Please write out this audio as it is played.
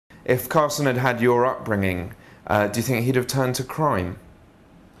If Carsten had had your upbringing, do you think he'd have turned to crime?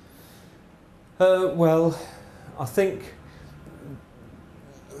 Well, I think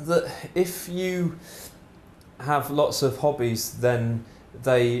that if you have lots of hobbies, then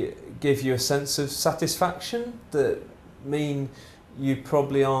they give you a sense of satisfaction that mean you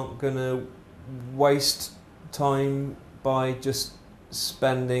probably aren't going to waste time by just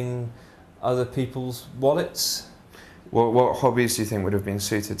spending other people's wallets. What hobbies do you think would have been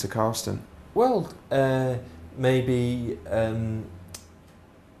suited to Carsten? Well, maybe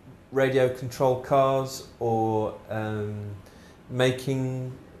radio-controlled cars, or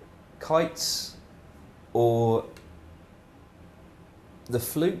making kites, or the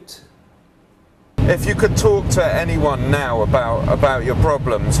flute. If you could talk to anyone now about your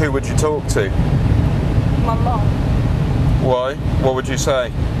problems, who would you talk to? My mum. Why? What would you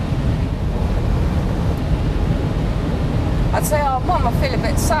say? I'd say, oh Mum, I feel a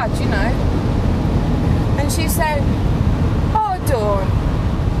bit sad, you know. And she'd say, oh Dawn,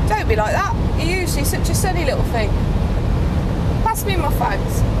 don't be like that. You're usually such a silly little thing. Pass me my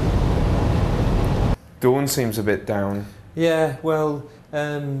fags. Dawn seems a bit down. Yeah, well,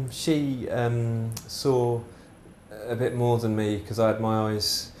 she saw a bit more than me because I had my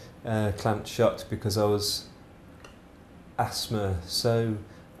eyes clamped shut because I was asthma. So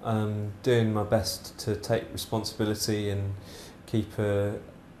I'm doing my best to take responsibility and keep her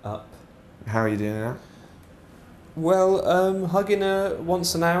up. How are you doing that? Well, hugging her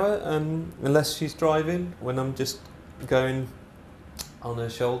once an hour, unless she's driving, when I'm just going on her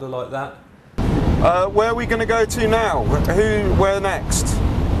shoulder like that. Where are we going to go to now? Where next?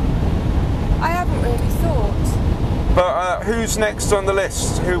 I haven't really thought. But who's next on the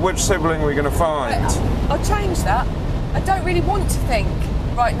list? Which sibling are we going to find? I'll change that. I don't really want to think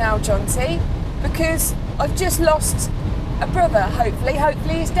right now, Jonty, because I've just lost a brother, hopefully.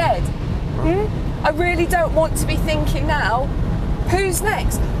 Hopefully he's dead. I really don't want to be thinking now, who's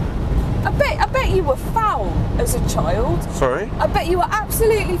next? I bet you were foul as a child. Sorry? I bet you were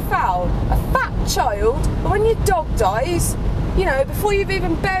absolutely foul. A fat child, but when your dog dies, you know, before you've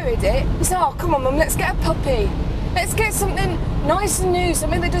even buried it, you say, oh, come on, Mum, let's get a puppy. Let's get something nice and new,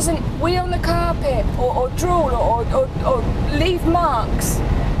 something that doesn't wee on the carpet, or drool, or leave marks.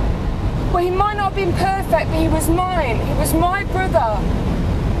 Well, he might not have been perfect, but he was mine. He was my brother.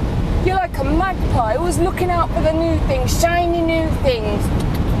 You're like a magpie, always looking out for the new things, shiny new things.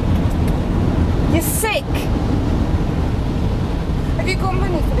 You're sick. Have you got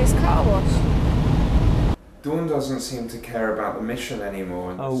money for this car wash? Dawn doesn't seem to care about the mission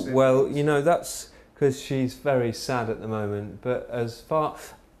anymore. Oh, well, you know, that's because she's very sad at the moment. But as far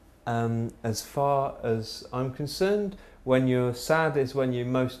as I'm concerned, when you're sad is when you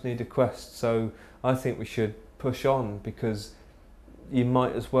most need a quest. So I think we should push on, because you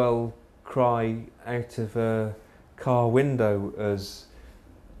might as well cry out of a car window as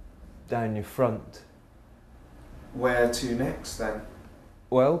down your front. Where to next then?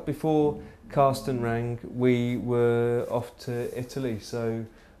 Well, before Carsten rang, we were off to Italy, so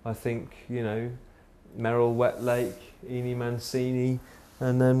I think, you know, Merrill Wet Lake, Eni Mancini,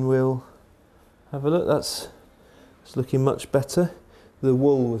 and then we'll have a look. It's looking much better. The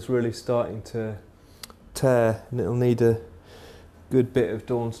wool was really starting to tear, and it'll need a good bit of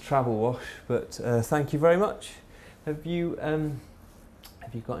Dawn's travel wash, but thank you very much. Have you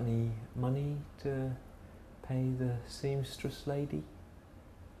got any money to pay the seamstress lady?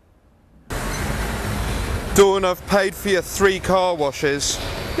 Dawn, I've paid for your 3 car washes.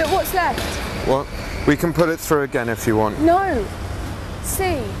 Look, what's left? What? We can put it through again if you want. No.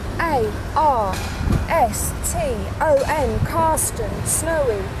 C-A-R-S-T-O-N, Carsten,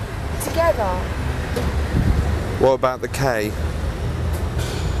 Snowy, together. What about the K?